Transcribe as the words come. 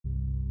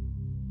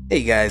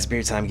Hey guys,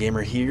 Beer Time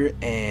Gamer here,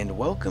 and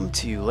welcome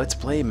to Let's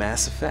Play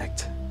Mass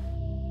Effect.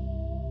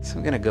 So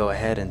I'm gonna go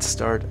ahead and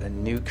start a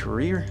new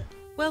career.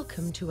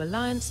 Welcome to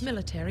Alliance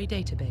Military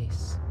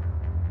Database.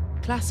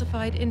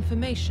 Classified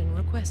information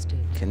requested.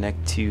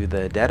 Connect to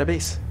the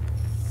database.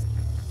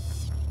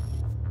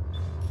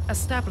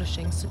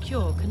 Establishing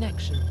secure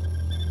connection.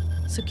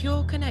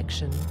 Secure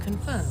connection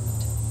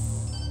confirmed.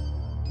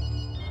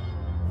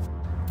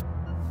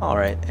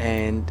 Alright,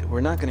 and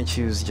we're not gonna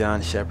choose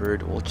John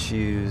Shepard, we'll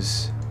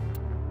choose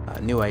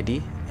new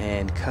ID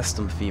and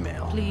custom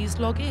female. Please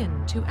log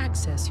in to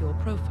access your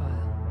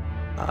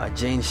profile.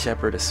 Jane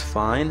Shepard is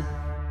fine.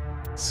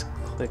 Let's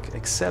click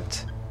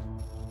accept.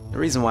 The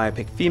reason why I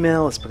picked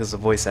female is because the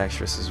voice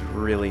actress is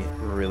really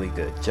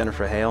good.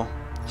 Jennifer Hale,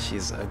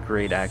 she's a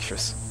great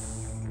actress.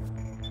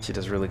 She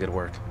does really good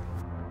work.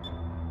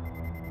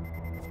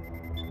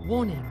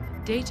 Warning,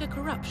 data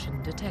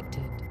corruption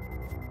detected.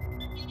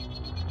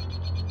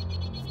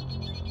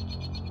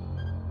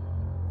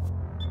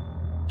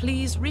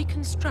 Please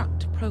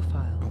reconstruct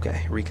profile.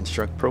 Okay,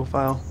 reconstruct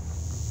profile.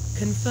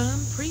 Confirm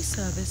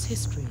pre-service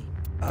history.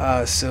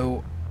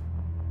 So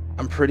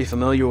I'm pretty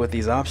familiar with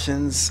these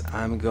options.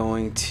 I'm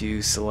going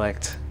to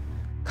select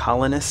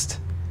colonist.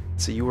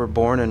 So you were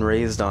born and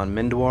raised on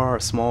Mindoir,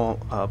 a small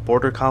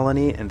border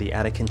colony in the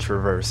Attican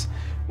Traverse.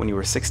 When you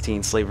were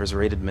 16, slavers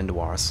raided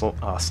Mindoir,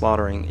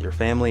 slaughtering your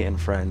family and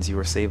friends. You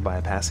were saved by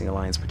a passing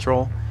Alliance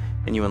patrol,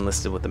 and you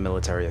enlisted with the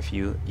military a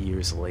few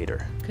years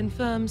later.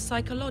 Confirm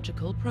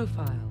psychological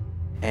profile.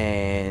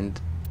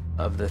 And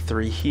of the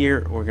three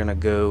here, we're gonna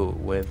go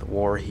with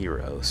War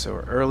Hero. So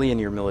early in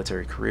your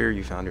military career,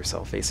 you found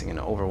yourself facing an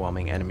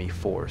overwhelming enemy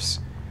force.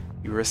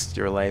 You risked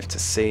your life to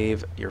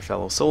save your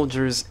fellow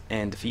soldiers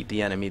and defeat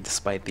the enemy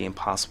despite the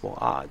impossible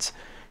odds.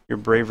 Your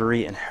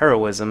bravery and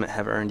heroism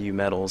have earned you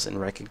medals and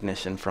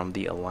recognition from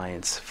the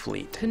Alliance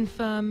fleet.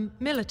 Confirm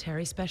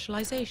military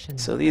specialization.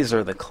 So these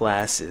are the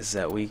classes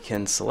that we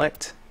can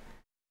select,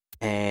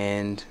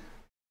 and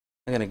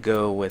I'm gonna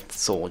go with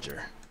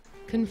Soldier.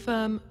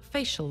 Confirm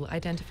facial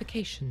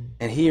identification.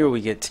 And here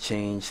we get to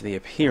change the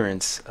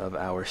appearance of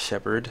our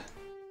Shepard,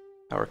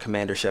 our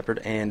Commander Shepard,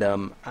 and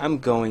I'm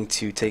going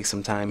to take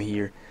some time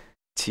here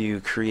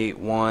to create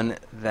one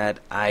that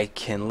I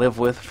can live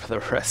with for the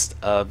rest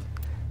of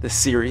the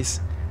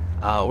series.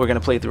 We're going to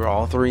play through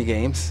all three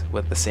games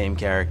with the same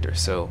character,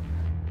 so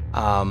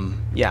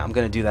yeah, I'm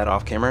going to do that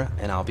off camera,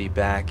 and I'll be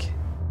back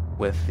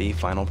with the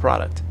final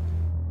product.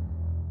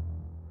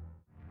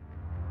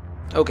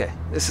 Okay,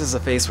 this is the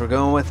face we're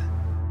going with.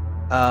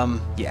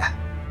 Yeah,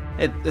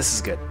 this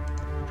is good.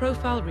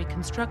 Profile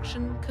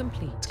reconstruction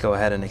complete. Let's go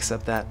ahead and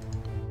accept that.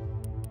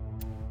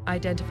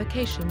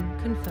 Identification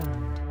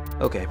confirmed.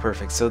 Okay,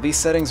 perfect. So these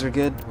settings are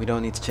good. We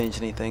don't need to change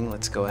anything.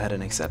 Let's go ahead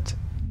and accept.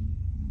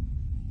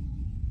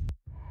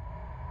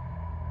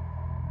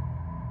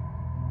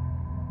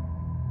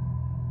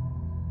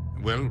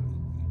 Well,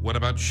 what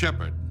about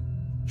Shepard?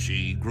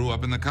 She grew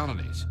up in the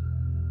colonies.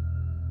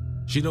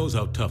 She knows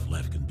how tough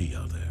life can be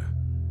out there.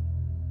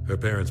 Her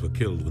parents were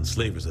killed when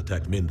slavers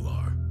attacked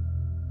Mindoir.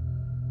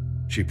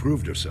 She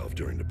proved herself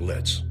during the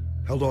Blitz,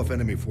 held off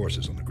enemy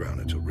forces on the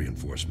ground until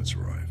reinforcements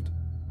arrived.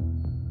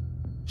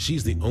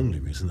 She's the only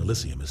reason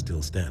Elysium is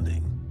still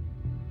standing.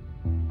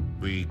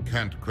 We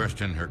can't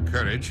question her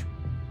courage.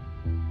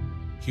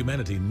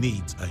 Humanity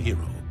needs a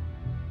hero,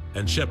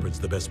 and Shepard's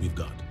the best we've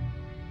got.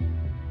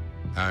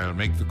 I'll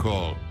make the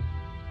call.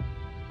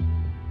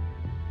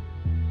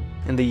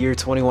 In the year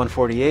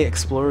 2148,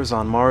 explorers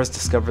on Mars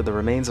discovered the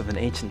remains of an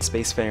ancient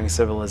spacefaring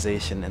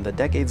civilization. In the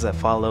decades that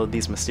followed,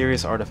 these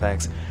mysterious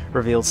artifacts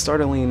revealed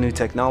startlingly new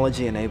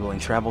technology enabling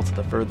travel to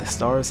the furthest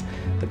stars.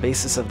 The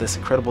basis of this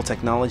incredible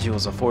technology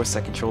was a force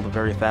that controlled the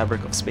very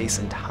fabric of space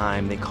and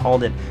time. They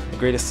called it the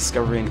greatest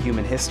discovery in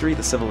human history.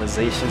 The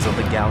civilizations of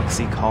the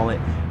galaxy call it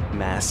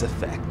Mass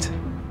Effect.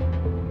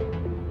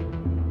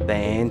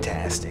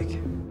 Fantastic.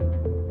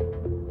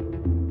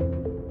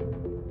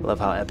 Love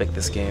how epic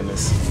this game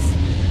is.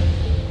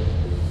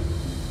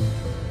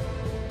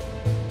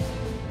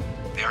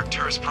 The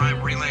Arcturus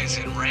Prime relay is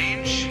in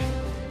range.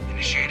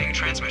 Initiating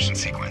transmission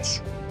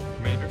sequence.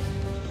 Commander.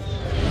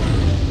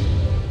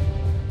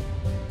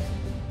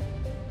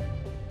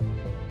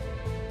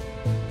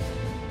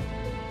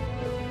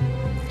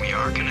 We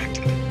are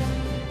connected.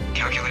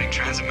 Calculating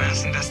transit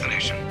mass and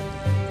destination.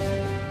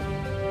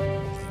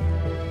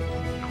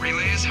 The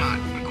relay is hot,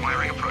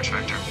 acquiring approach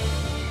vector.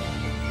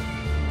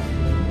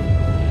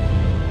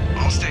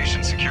 All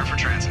stations secure for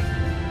transit.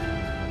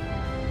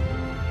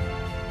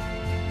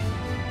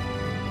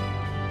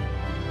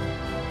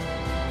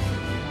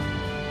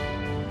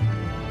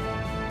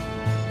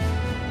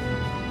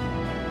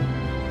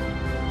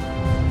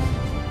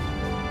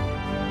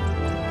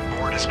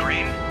 Board is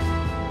green.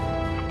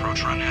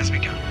 Approach run has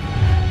begun.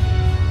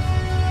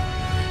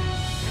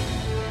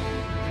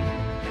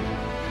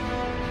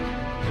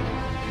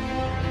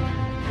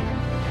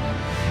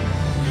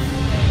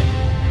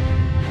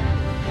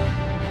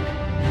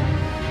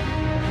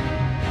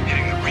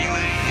 Hitting the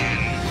relay in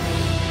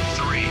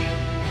 3,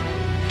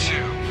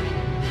 2,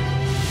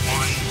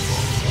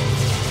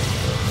 1.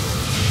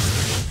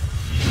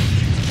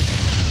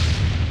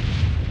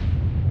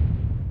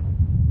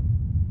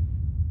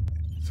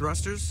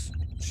 Thrusters,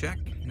 check.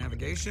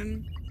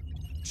 Navigation,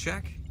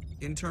 check.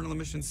 Internal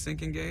emissions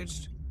sync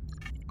engaged.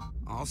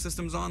 All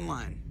systems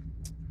online.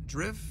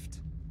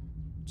 Drift,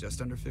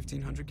 just under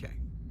 1,500K.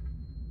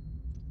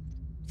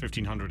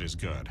 1,500 is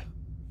good.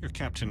 Your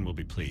captain will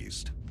be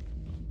pleased.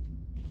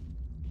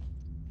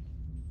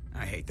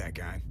 I hate that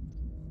guy.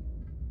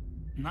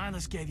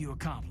 Nihilus gave you a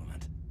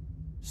compliment.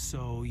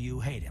 So you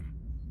hate him.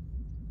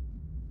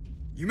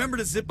 You remember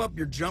to zip up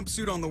your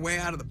jumpsuit on the way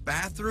out of the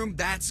bathroom?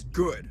 That's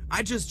good.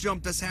 I just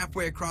jumped us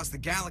halfway across the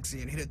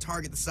galaxy and hit a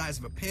target the size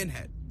of a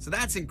pinhead. So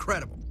that's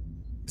incredible.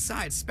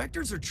 Besides,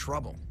 Spectres are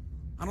trouble.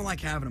 I don't like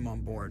having them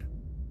on board.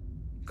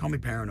 Call me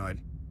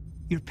paranoid.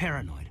 You're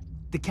paranoid.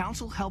 The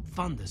Council helped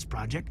fund this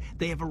project.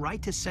 They have a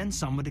right to send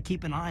someone to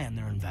keep an eye on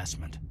their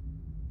investment.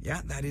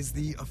 Yeah, that is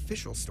the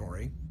official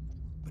story.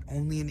 But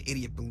only an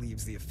idiot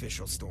believes the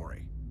official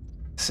story.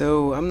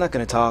 So I'm not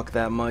going to talk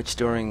that much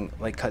during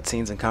like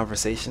cutscenes and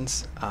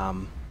conversations,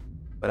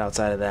 but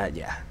outside of that,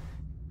 yeah,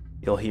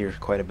 you'll hear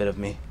quite a bit of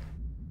me.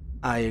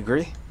 I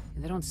agree.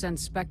 They don't send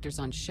Spectres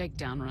on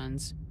shakedown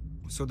runs.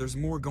 So there's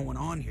more going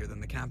on here than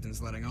the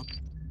captain's letting up.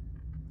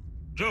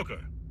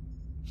 Joker,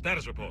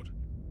 status report.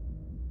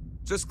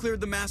 Just cleared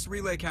the mass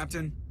relay,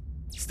 Captain.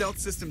 Stealth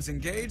systems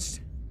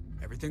engaged.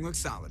 Everything looks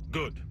solid.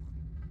 Good.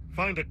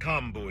 Find a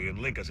comm buoy and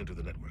link us into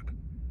the network.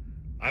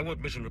 I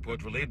want mission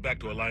reports relayed back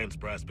to Alliance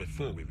Brass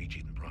before we reach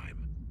Eden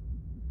Prime.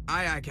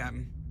 Aye, aye,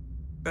 Captain.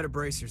 Better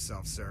brace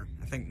yourself, sir.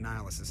 I think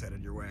Nihilus is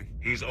headed your way.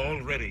 He's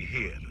already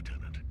here,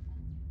 Lieutenant.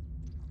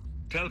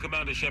 Tell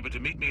Commander Shepard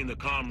to meet me in the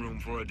comm room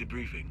for a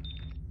debriefing.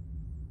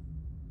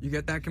 You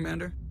get that,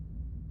 Commander?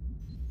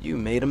 You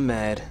made him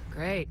mad.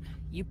 Great.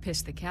 You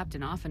pissed the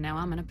captain off and now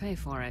I'm gonna pay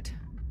for it.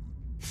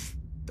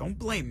 Don't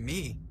blame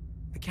me.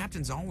 The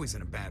captain's always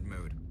in a bad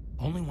mood.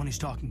 Only when he's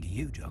talking to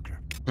you, Joker.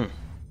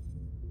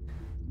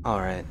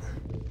 Alright.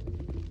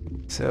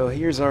 So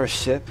here's our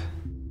ship.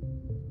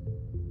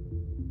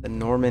 The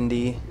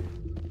Normandy.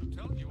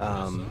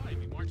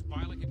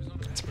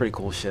 It's a pretty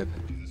cool ship.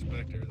 He's a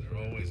Spectre.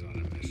 They're always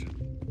on a mission.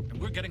 And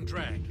we're getting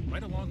dragged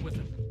right along with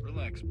him.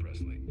 Relax,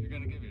 Presley. You're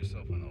gonna give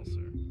yourself an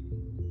ulcer.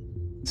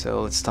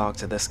 So let's talk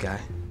to this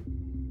guy.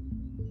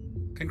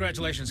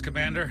 Congratulations,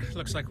 Commander.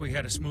 Looks like we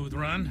had a smooth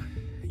run.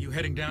 You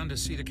heading down to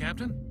see the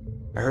captain?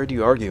 I heard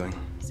you arguing.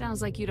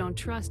 Sounds like you don't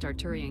trust our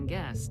Turian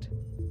guest.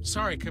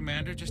 Sorry,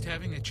 Commander. Just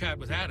having a chat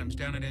with Adams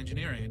down at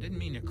engineering. I didn't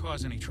mean to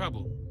cause any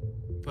trouble.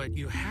 But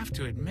you have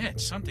to admit,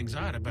 something's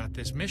odd about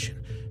this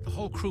mission. The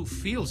whole crew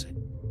feels it.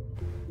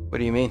 What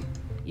do you mean?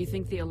 You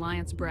think the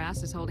Alliance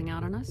brass is holding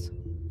out on us?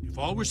 If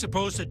all we're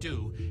supposed to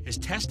do is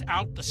test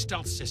out the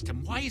stealth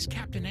system, why is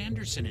Captain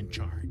Anderson in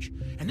charge?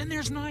 And then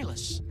there's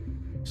Nihilus.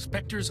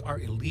 Spectres are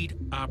elite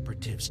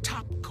operatives,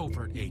 top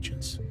covert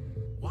agents.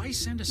 Why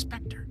send a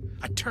Spectre,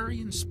 a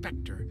Turian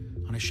Spectre,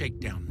 on a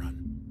shakedown run?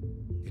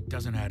 It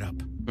doesn't add up.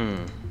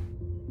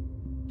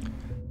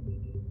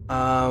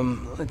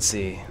 Let's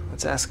see.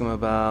 Let's ask him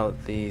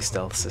about the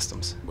stealth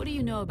systems. What do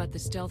you know about the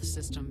stealth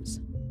systems?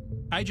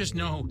 I just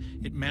know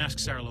it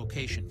masks our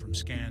location from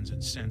scans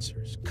and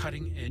sensors.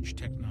 Cutting-edge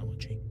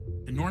technology.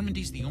 The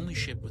Normandy's the only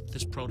ship with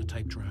this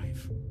prototype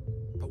drive.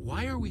 But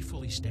why are we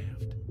fully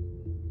staffed?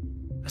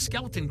 A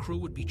skeleton crew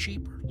would be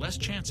cheaper, less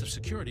chance of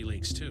security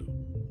leaks too.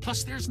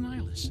 Plus there's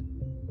Nihilus.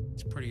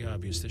 It's pretty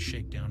obvious this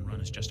shakedown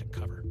run is just a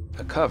cover.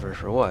 A cover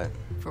for what?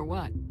 For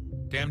what?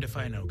 Damned if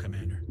I know,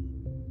 Commander.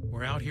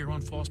 We're out here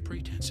on false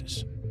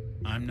pretenses.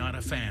 I'm not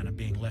a fan of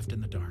being left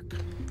in the dark.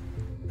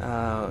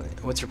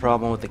 What's your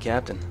problem with the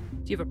captain?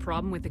 Do you have a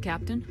problem with the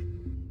captain?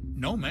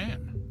 No,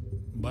 man.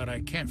 But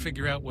I can't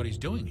figure out what he's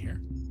doing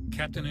here.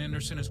 Captain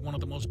Anderson is one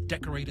of the most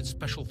decorated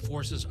Special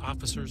Forces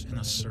officers in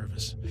the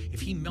service.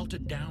 If he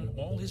melted down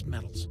all his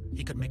medals,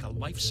 he could make a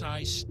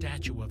life-size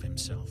statue of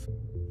himself.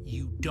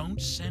 You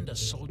don't send a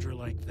soldier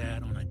like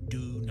that on a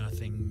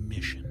do-nothing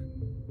mission.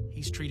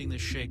 He's treating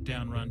this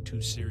shakedown run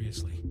too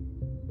seriously.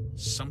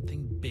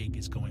 Something big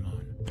is going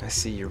on. I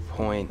see your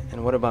point.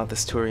 And what about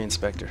this Turian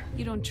Spectre?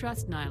 You don't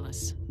trust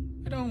Nihilus.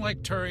 I don't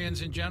like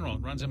Turians in general.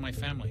 It runs in my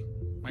family.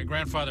 My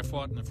grandfather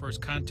fought in the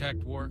First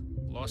Contact War.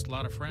 Lost a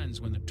lot of friends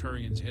when the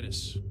Turians hit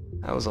us.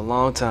 That was a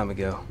long time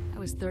ago. That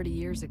was 30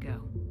 years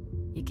ago.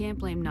 You can't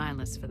blame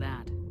Nihilus for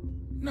that.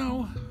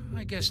 No,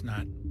 I guess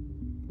not.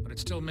 But it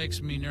still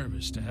makes me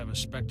nervous to have a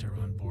Spectre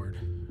on board.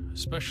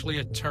 Especially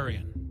a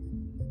Turian.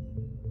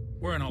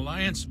 We're an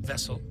Alliance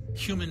vessel,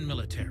 human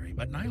military,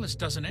 but Nihilus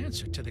doesn't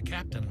answer to the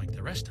captain like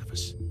the rest of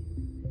us.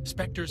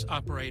 Spectres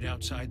operate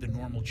outside the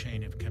normal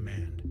chain of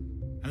command.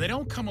 And they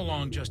don't come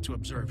along just to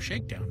observe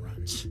shakedown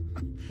runs.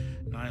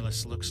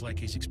 Nihilus looks like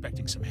he's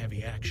expecting some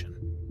heavy action.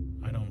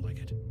 I don't like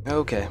it.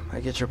 Okay, I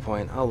get your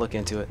point. I'll look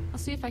into it. I'll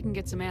see if I can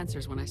get some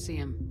answers when I see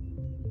him.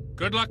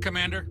 Good luck,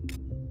 Commander.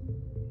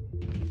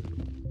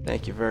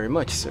 Thank you very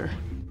much, sir.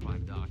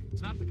 Prime Doc,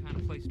 it's not the kind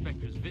of place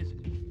Spectres visit.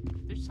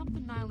 There's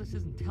something Nihilus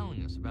isn't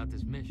telling us about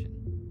this mission.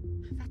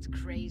 That's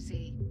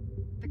crazy.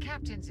 The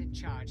captain's in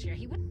charge here.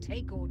 He wouldn't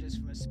take orders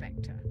from a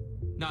Spectre.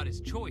 Not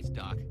his choice,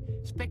 Doc.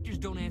 Spectres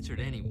don't answer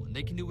to anyone.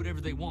 They can do whatever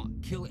they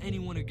want. Kill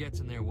anyone who gets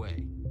in their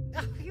way.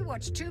 Oh, you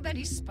watch too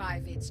many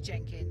spy vids,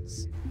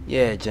 Jenkins.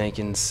 Yeah,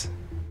 Jenkins.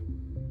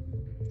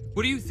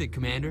 What do you think,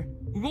 Commander?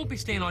 We won't be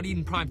staying on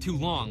Eden Prime too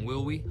long,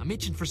 will we? I'm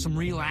itching for some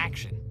real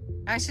action.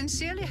 I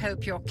sincerely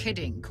hope you're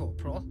kidding,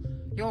 Corporal.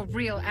 Your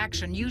real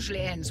action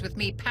usually ends with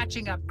me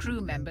patching up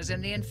crew members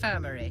in the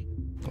infirmary.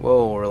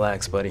 Whoa,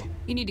 relax, buddy.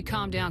 You need to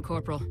calm down,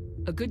 Corporal.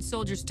 A good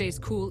soldier stays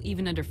cool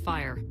even under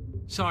fire.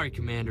 Sorry,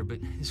 Commander, but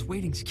this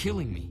waiting's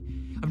killing me.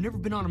 I've never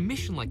been on a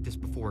mission like this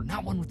before,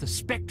 not one with a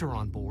Spectre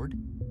on board.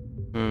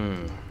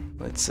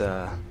 Let's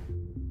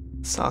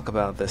talk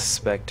about this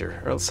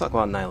Spectre, or let's talk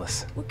about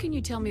Nihilus. What can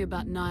you tell me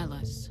about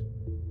Nihilus?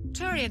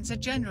 Turians are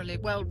generally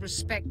well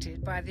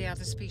respected by the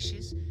other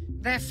species.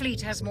 Their fleet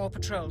has more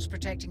patrols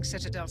protecting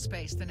Citadel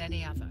space than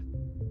any other.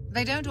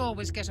 They don't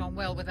always get on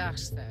well with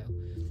us,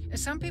 though.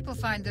 Some people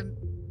find them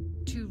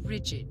too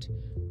rigid.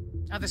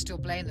 Others still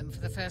blame them for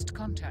the First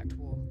Contact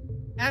War.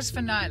 As for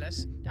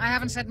Nihilus, I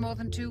haven't said more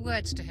than 2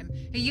 words to him.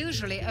 He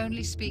usually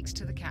only speaks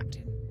to the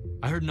captain.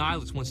 I heard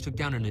Nihilus once took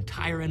down an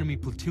entire enemy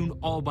platoon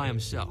all by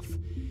himself.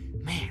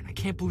 Man, I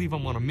can't believe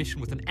I'm on a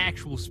mission with an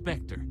actual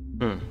Spectre.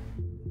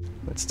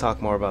 Let's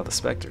talk more about the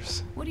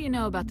Spectres. What do you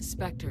know about the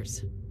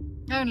Spectres?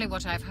 Only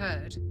what I've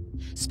heard.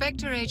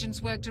 Spectre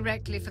agents work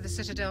directly for the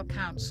Citadel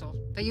Council.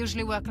 They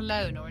usually work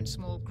alone or in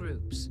small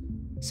groups.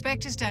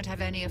 Spectres don't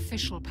have any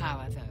official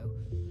power, though.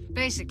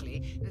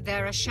 Basically,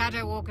 they're a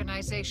shadow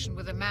organization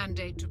with a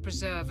mandate to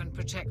preserve and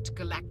protect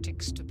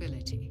galactic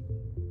stability.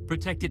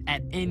 Protect it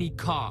at any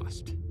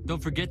cost.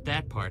 Don't forget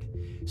that part.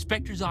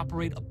 Spectres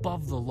operate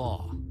above the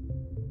law.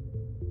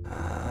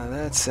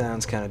 That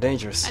sounds kind of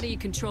dangerous. How do you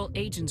control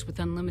agents with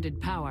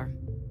unlimited power?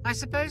 I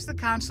suppose the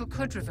Council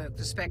could revoke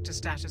the Spectre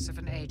status of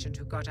an agent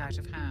who got out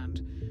of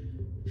hand.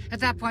 At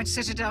that point,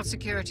 Citadel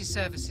Security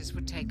Services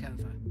would take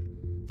over.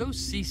 Those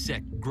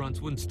C-Sec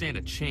grunts wouldn't stand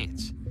a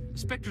chance. The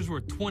Spectres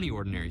were 20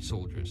 ordinary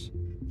soldiers.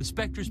 The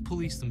Spectres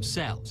police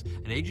themselves.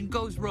 An agent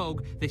goes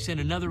rogue, they send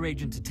another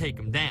agent to take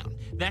him down.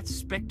 That's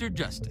Spectre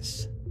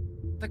justice.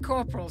 The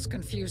Corporal's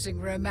confusing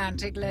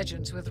romantic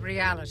legends with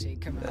reality,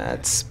 Commander.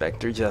 That's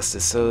Spectre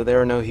justice, so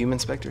there are no human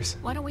Spectres?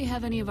 Why don't we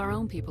have any of our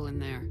own people in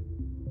there?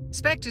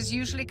 Spectres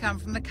usually come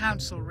from the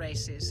Council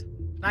races,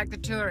 like the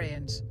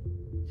Turians.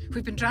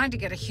 We've been trying to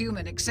get a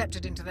human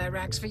accepted into their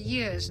ranks for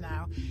years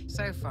now.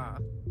 So far,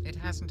 it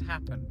hasn't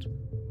happened.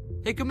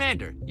 Hey,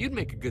 Commander, you'd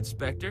make a good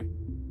Spectre.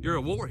 You're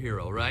a war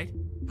hero, right?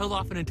 Held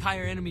off an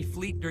entire enemy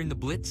fleet during the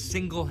Blitz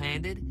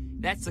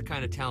single-handed? That's the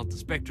kind of talent the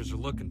Spectres are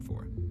looking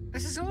for.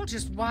 This is all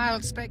just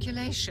wild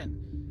speculation.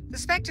 The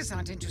Spectres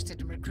aren't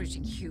interested in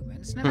recruiting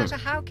humans, no matter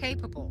how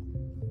capable.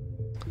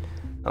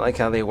 I like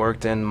how they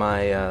worked in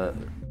my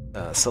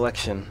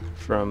selection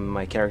from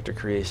my character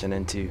creation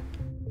into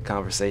the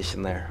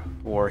conversation there.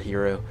 War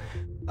hero.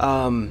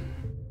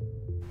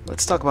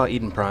 Let's talk about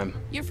Eden Prime.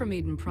 You're from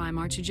Eden Prime,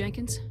 aren't you,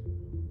 Jenkins?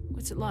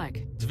 What's it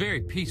like? It's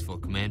very peaceful,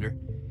 Commander.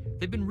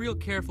 They've been real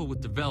careful with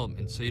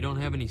development, so you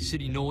don't have any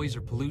city noise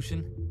or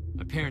pollution.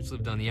 My parents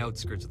lived on the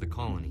outskirts of the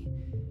colony.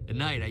 At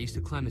night, I used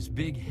to climb this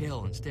big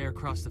hill and stare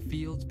across the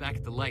fields back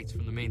at the lights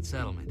from the main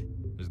settlement.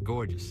 It was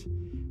gorgeous.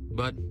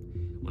 But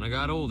when I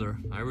got older,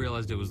 I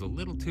realized it was a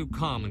little too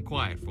calm and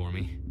quiet for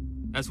me.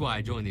 That's why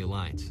I joined the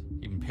Alliance.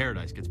 Even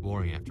Paradise gets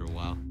boring after a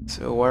while.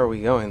 So why are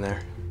we going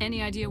there?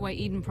 Any idea why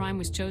Eden Prime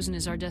was chosen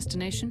as our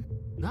destination?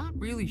 Not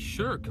really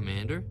sure,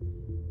 Commander.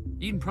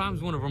 Eden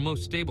Prime's one of our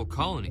most stable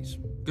colonies.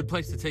 Good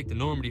place to take the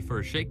Normandy for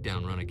a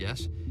shakedown run, I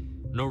guess.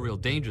 No real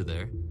danger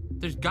there.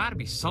 There's gotta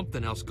be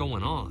something else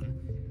going on.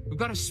 We've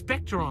got a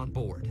Spectre on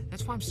board.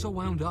 That's why I'm so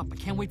wound up. I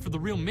can't wait for the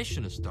real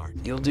mission to start.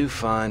 You'll do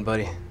fine,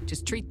 buddy.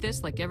 Just treat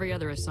this like every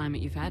other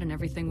assignment you've had and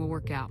everything will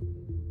work out.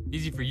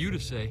 Easy for you to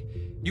say.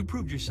 You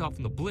proved yourself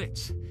in the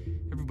Blitz.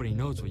 Everybody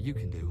knows what you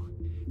can do.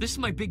 This is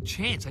my big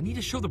chance. I need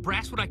to show the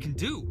brass what I can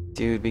do.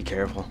 Dude, be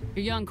careful.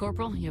 You're young,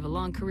 Corporal. You have a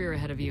long career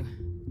ahead of you.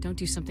 Don't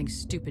do something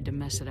stupid to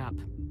mess it up.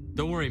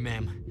 Don't worry,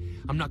 ma'am.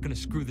 I'm not gonna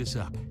screw this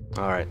up.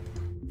 All right.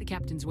 The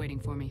captain's waiting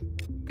for me.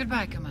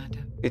 Goodbye, Commander.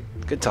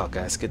 Good talk,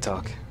 guys. Good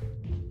talk.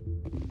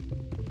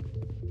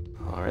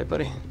 All right,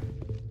 buddy.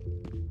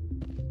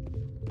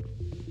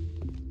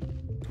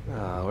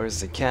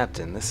 Where's the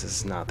captain? This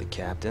is not the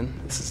captain.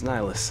 This is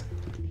Nihilus.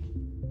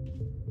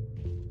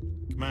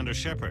 Commander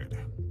Shepard,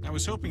 I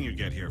was hoping you'd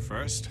get here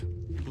first.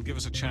 It'll give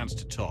us a chance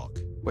to talk.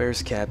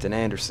 Where's Captain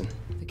Anderson?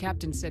 The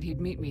captain said he'd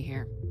meet me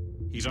here.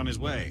 He's on his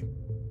way.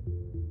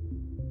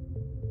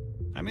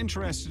 I'm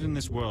interested in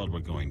this world we're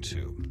going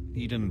to.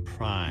 Eden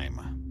Prime.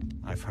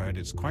 I've heard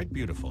it's quite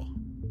beautiful.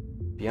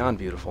 Beyond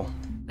beautiful.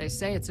 They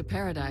say it's a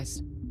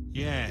paradise.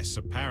 Yes,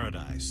 a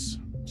paradise.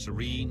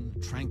 Serene,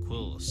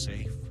 tranquil,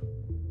 safe.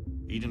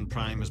 Eden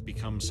Prime has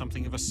become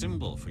something of a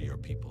symbol for your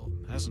people,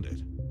 hasn't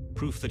it?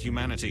 Proof that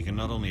humanity can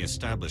not only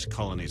establish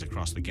colonies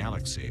across the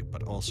galaxy,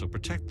 but also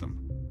protect them.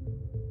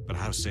 But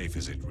how safe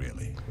is it,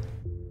 really?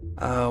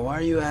 Why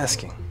are you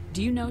asking?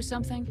 Do you know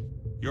something?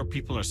 Your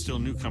people are still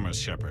newcomers,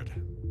 Shepard.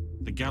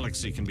 The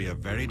galaxy can be a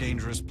very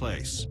dangerous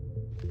place.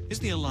 Is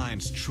the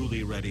Alliance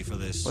truly ready for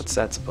this? What's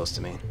that supposed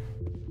to mean?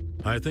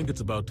 I think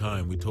it's about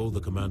time we told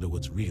the commander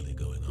what's really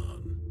going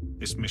on.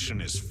 This mission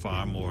is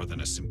far more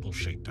than a simple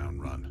shakedown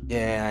run.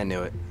 Yeah, I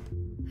knew it.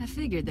 I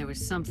figured there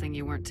was something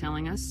you weren't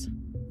telling us.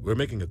 We're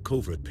making a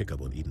covert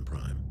pickup on Eden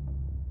Prime.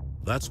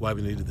 That's why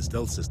we needed the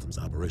stealth systems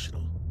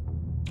operational.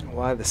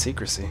 Why the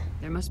secrecy?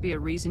 There must be a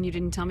reason you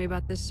didn't tell me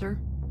about this, sir.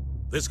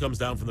 This comes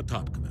down from the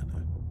top,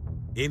 Commander.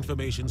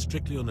 Information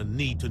strictly on a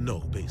need-to-know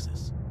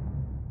basis.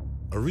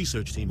 A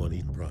research team on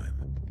Eden Prime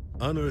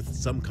unearthed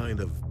some kind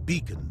of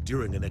beacon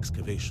during an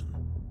excavation.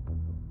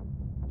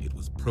 It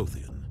was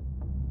Prothean.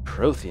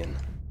 Prothean?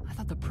 I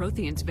thought the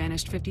Protheans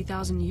vanished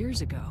 50,000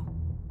 years ago.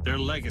 Their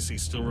legacy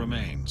still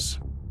remains.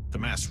 The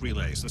mass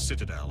relays, the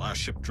Citadel, our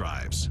ship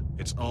drives.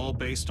 It's all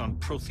based on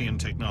Prothean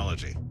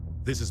technology.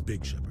 This is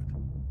big, Shepard.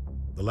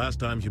 The last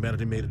time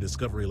humanity made a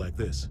discovery like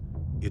this,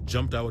 it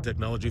jumped our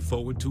technology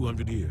forward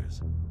 200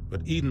 years.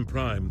 But Eden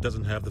Prime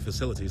doesn't have the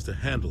facilities to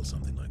handle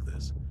something like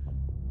this.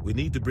 We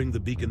need to bring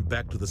the beacon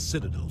back to the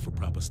Citadel for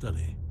proper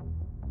study.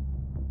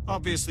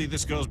 Obviously,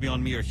 this goes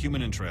beyond mere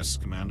human interests,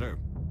 Commander.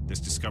 This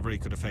discovery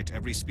could affect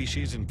every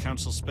species in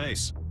Council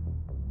space.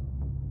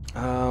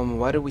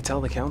 Why did we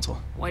tell the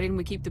Council? Why didn't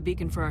we keep the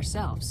beacon for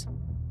ourselves?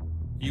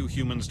 You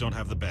humans don't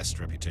have the best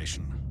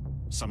reputation.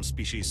 Some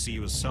species see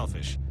you as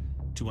selfish,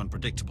 too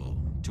unpredictable,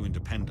 too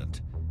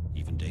independent,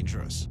 even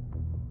dangerous.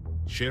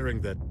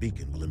 Sharing that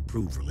beacon will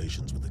improve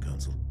relations with the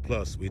Council.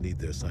 Plus, we need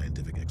their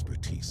scientific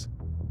expertise.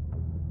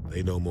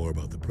 They know more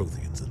about the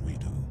Protheans than we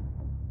do.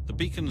 The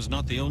beacon's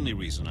not the only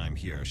reason I'm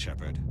here,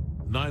 Shepard.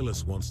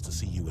 Nihilus wants to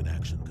see you in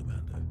action, Commander.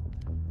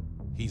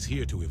 He's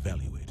here to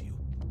evaluate you.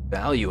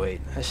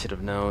 Evaluate? I should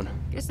have known.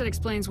 Guess that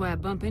explains why I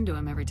bump into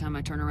him every time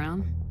I turn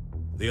around.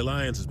 The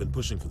Alliance has been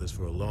pushing for this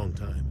for a long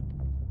time.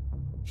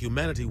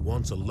 Humanity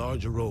wants a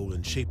larger role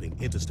in shaping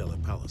interstellar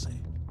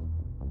policy.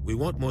 We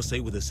want more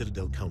say with the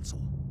Citadel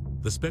Council.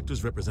 The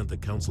Spectres represent the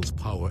Council's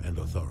power and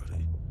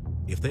authority.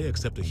 If they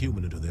accept a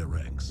human into their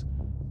ranks,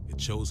 it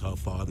shows how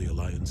far the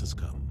Alliance has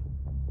come.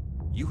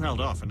 You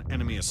held off an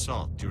enemy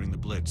assault during the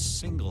Blitz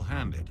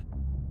single-handed.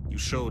 You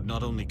showed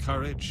not only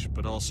courage,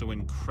 but also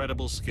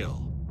incredible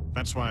skill.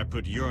 That's why I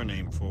put your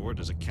name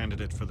forward as a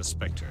candidate for the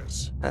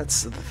Spectres.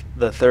 That's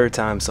the third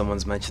time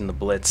someone's mentioned the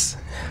Blitz.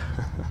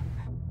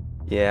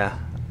 Yeah,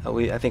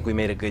 I think we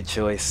made a good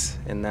choice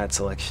in that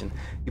selection.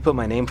 You put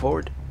my name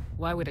forward?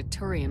 Why would a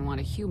Turian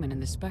want a human in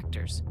the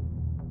Spectres?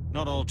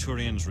 Not all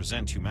Turians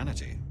resent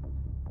humanity.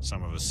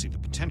 Some of us see the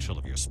potential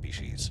of your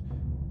species.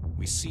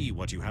 We see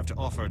what you have to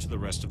offer to the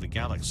rest of the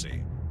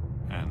galaxy,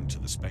 and to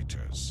the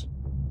Spectres.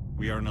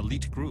 We are an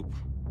elite group.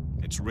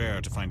 It's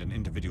rare to find an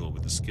individual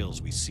with the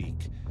skills we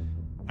seek.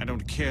 I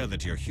don't care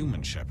that you're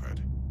human,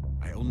 Shepard.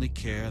 I only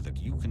care that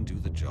you can do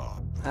the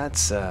job.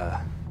 That's,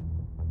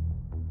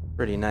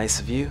 pretty nice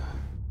of you.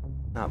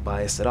 Not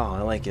biased at all,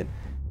 I like it.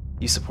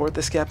 You support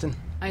this, Captain?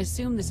 I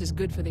assume this is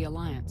good for the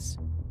Alliance.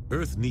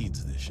 Earth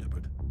needs this,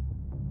 Shepard.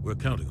 We're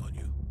counting on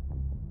you.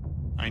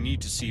 I need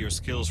to see your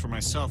skills for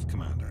myself,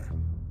 Commander.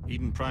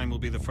 Eden Prime will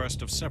be the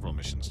first of several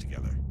missions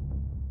together.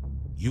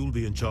 You'll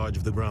be in charge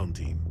of the ground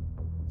team.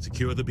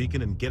 Secure the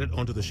beacon and get it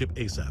onto the ship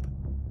ASAP.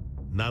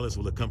 Nihilus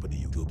will accompany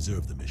you to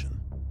observe the mission.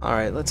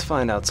 Alright, let's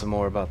find out some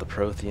more about the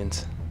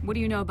Protheans. What do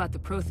you know about the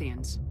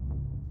Protheans?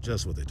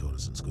 Just what they taught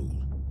us in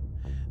school.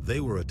 They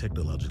were a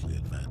technologically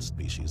advanced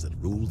species that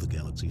ruled the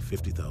galaxy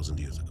 50,000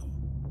 years ago.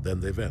 Then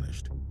they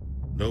vanished.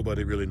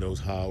 Nobody really knows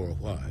how or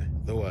why,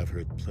 though I've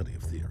heard plenty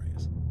of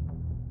theories.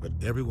 But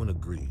everyone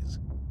agrees,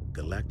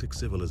 galactic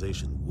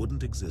civilization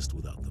wouldn't exist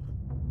without them.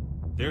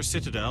 Their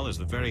citadel is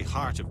the very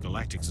heart of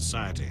galactic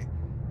society,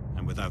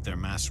 and without their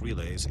mass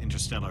relays,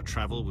 interstellar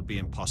travel would be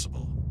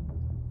impossible.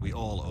 We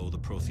all owe the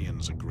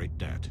Protheans a great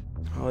debt.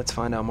 Well, let's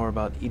find out more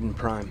about Eden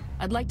Prime.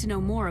 I'd like to know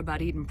more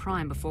about Eden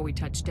Prime before we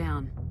touch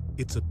down.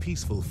 It's a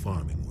peaceful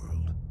farming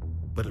world,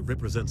 but it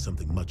represents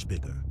something much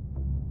bigger.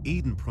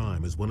 Eden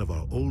Prime is one of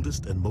our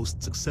oldest and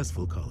most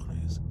successful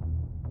colonies.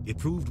 It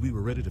proved we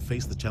were ready to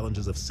face the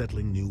challenges of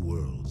settling new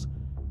worlds,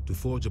 to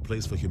forge a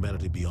place for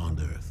humanity beyond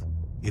Earth.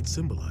 It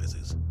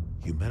symbolizes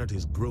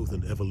humanity's growth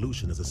and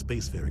evolution as a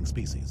spacefaring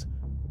species.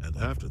 And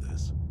after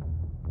this,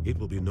 it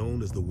will be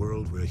known as the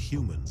world where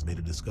humans made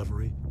a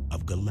discovery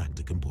of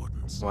galactic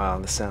importance. Wow,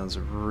 this sounds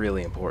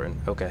really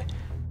important. Okay,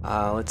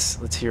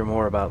 let's hear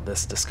more about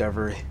this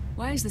discovery.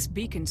 Why is this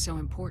beacon so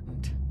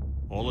important?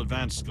 All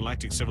advanced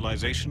galactic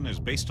civilization is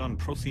based on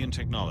Prothean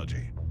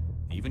technology,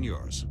 even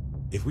yours.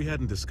 If we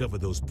hadn't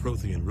discovered those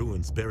Prothean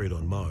ruins buried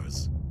on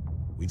Mars,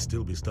 we'd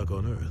still be stuck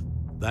on Earth.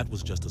 That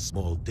was just a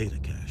small data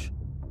cache.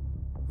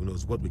 Who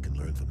knows what we can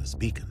learn from this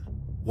beacon?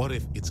 What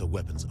if it's a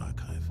weapons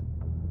archive?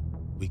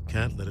 We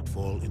can't let it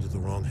fall into the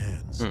wrong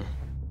hands.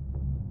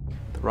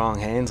 The wrong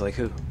hands? Like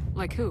who?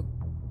 Like who?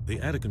 The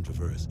Attican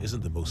Traverse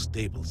isn't the most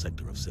stable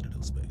sector of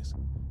Citadel space.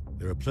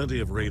 There are plenty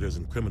of raiders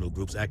and criminal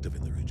groups active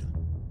in the region.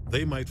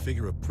 They might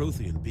figure a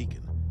Prothean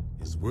beacon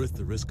is worth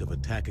the risk of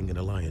attacking an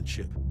Alliance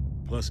ship.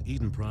 Plus,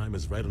 Eden Prime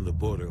is right on the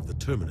border of the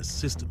Terminus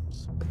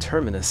systems. The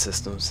Terminus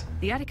systems?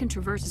 The Attican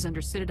Traverse is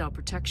under Citadel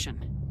protection.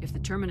 If the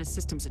Terminus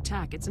systems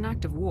attack, it's an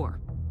act of war.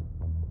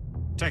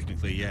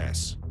 Technically,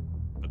 yes.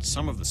 But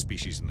some of the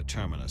species in the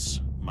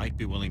Terminus might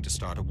be willing to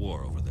start a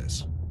war over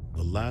this.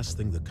 The last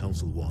thing the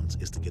Council wants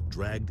is to get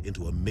dragged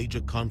into a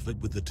major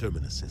conflict with the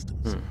Terminus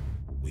systems.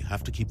 We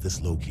have to keep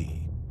this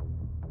low-key.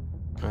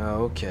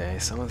 Okay,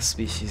 some of the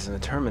species in the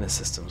Terminus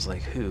systems,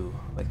 like who?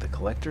 Like the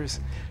Collectors?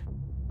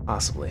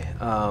 Possibly.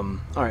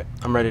 Alright,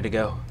 I'm ready to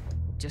go.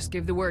 Just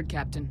give the word,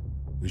 Captain.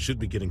 We should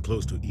be getting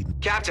close to Eden.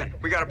 Captain,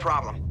 we got a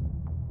problem.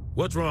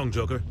 What's wrong,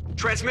 Joker?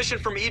 Transmission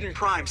from Eden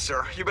Prime,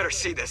 sir. You better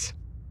see this.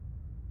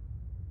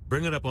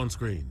 Bring it up on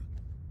screen.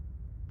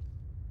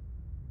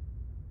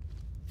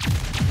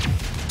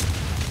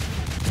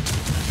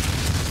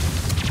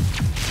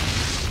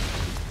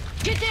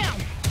 Get down!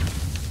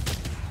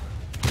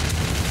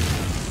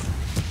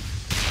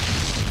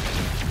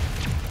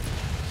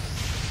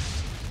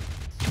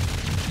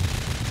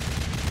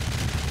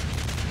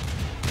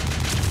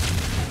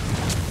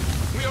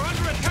 We are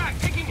under attack,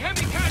 taking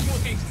heavy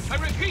casualties. I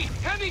repeat,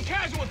 heavy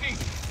casualties.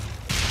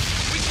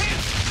 We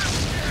can't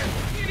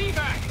get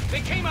evac.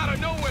 They came out of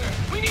nowhere.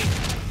 We need...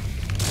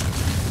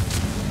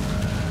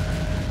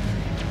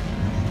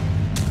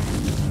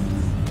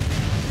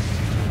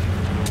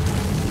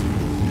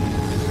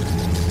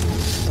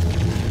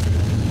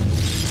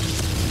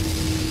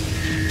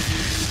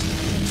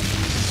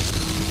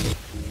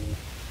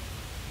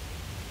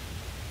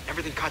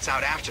 Everything cuts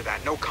out after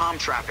that. No comm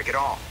traffic at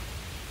all.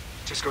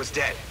 Just goes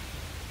dead.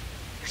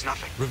 There's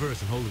nothing.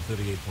 Reverse and hold at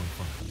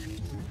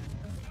 38.5.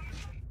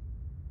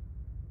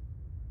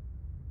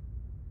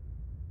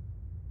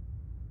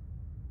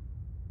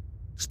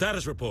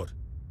 Status report.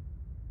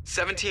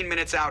 17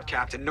 minutes out,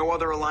 Captain. No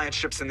other Alliance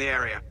ships in the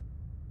area.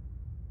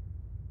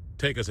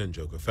 Take us in,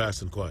 Joker,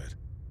 fast and quiet.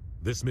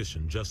 This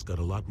mission just got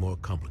a lot more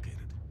complicated.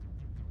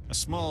 A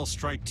small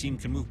strike team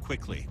can move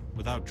quickly,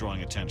 without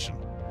drawing attention.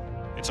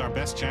 It's our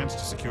best chance to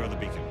secure the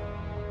beacon.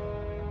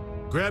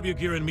 Grab your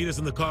gear and meet us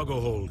in the cargo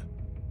hold.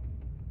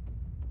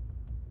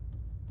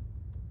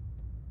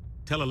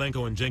 Tell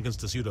Alenko and Jenkins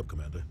to suit up,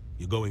 Commander.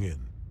 You're going in.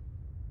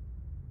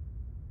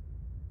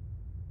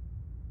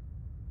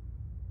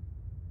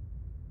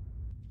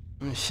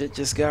 Shit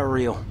just got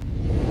real.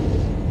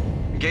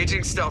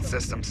 Engaging stealth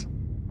systems.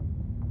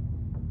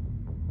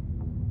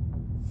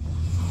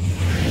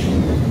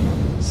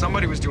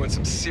 Somebody was doing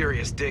some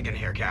serious digging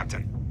here,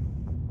 Captain.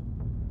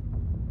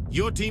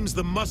 Your team's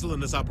the muscle in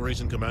this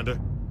operation, Commander.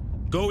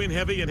 Go in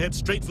heavy and head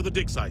straight for the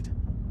dig site.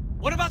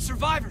 What about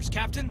survivors,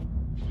 Captain?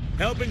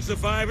 Helping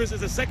survivors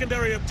is a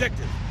secondary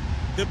objective.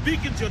 The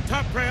beacon's your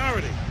top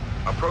priority.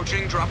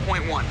 Approaching drop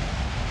point 1.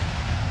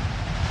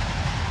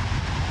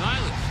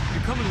 Nihilus,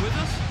 you're coming with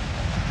us?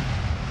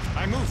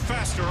 I move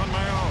faster on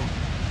my own.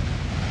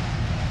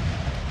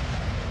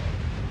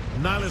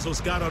 Nihilus will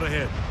scout out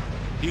ahead.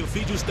 He'll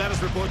feed you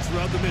status reports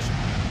throughout the mission.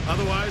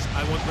 Otherwise,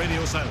 I want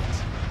radio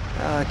silence.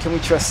 Can we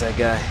trust that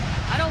guy?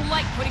 I don't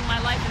like putting my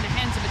life in the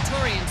hands of a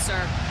Turian,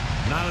 sir.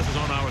 Nihilus is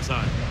on our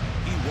side.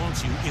 He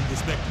wants you in the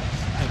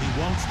Spectres, and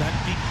he wants that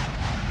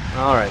beacon.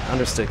 Alright,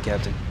 understood,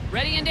 Captain.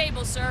 Ready and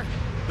able, sir.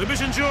 The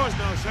mission's yours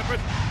now, Shepard.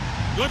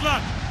 Good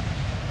luck!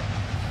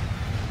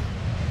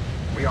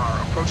 We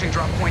are approaching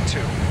drop point 2.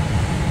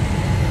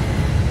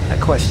 That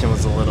question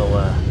was a little,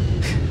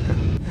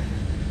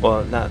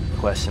 well, not the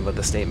question, but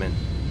the statement.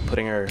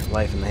 Putting her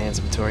life in the hands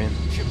of a Turian.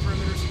 Ship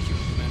perimeter secure,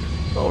 Commander.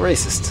 A little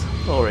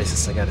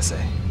racist, I gotta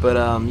say. But,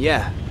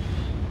 yeah.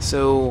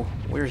 So,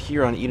 we're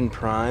here on Eden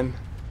Prime.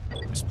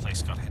 This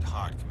place got hit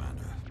hard,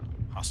 Commander.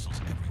 Hostiles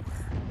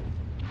everywhere.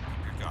 Keep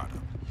your guard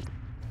up.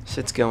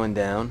 Shit's going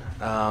down.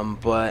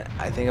 But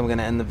I think I'm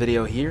gonna end the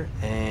video here,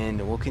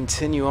 and we'll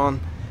continue on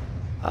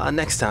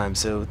next time.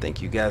 So,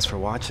 thank you guys for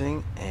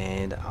watching,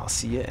 and I'll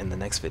see you in the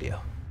next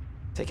video.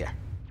 Take care.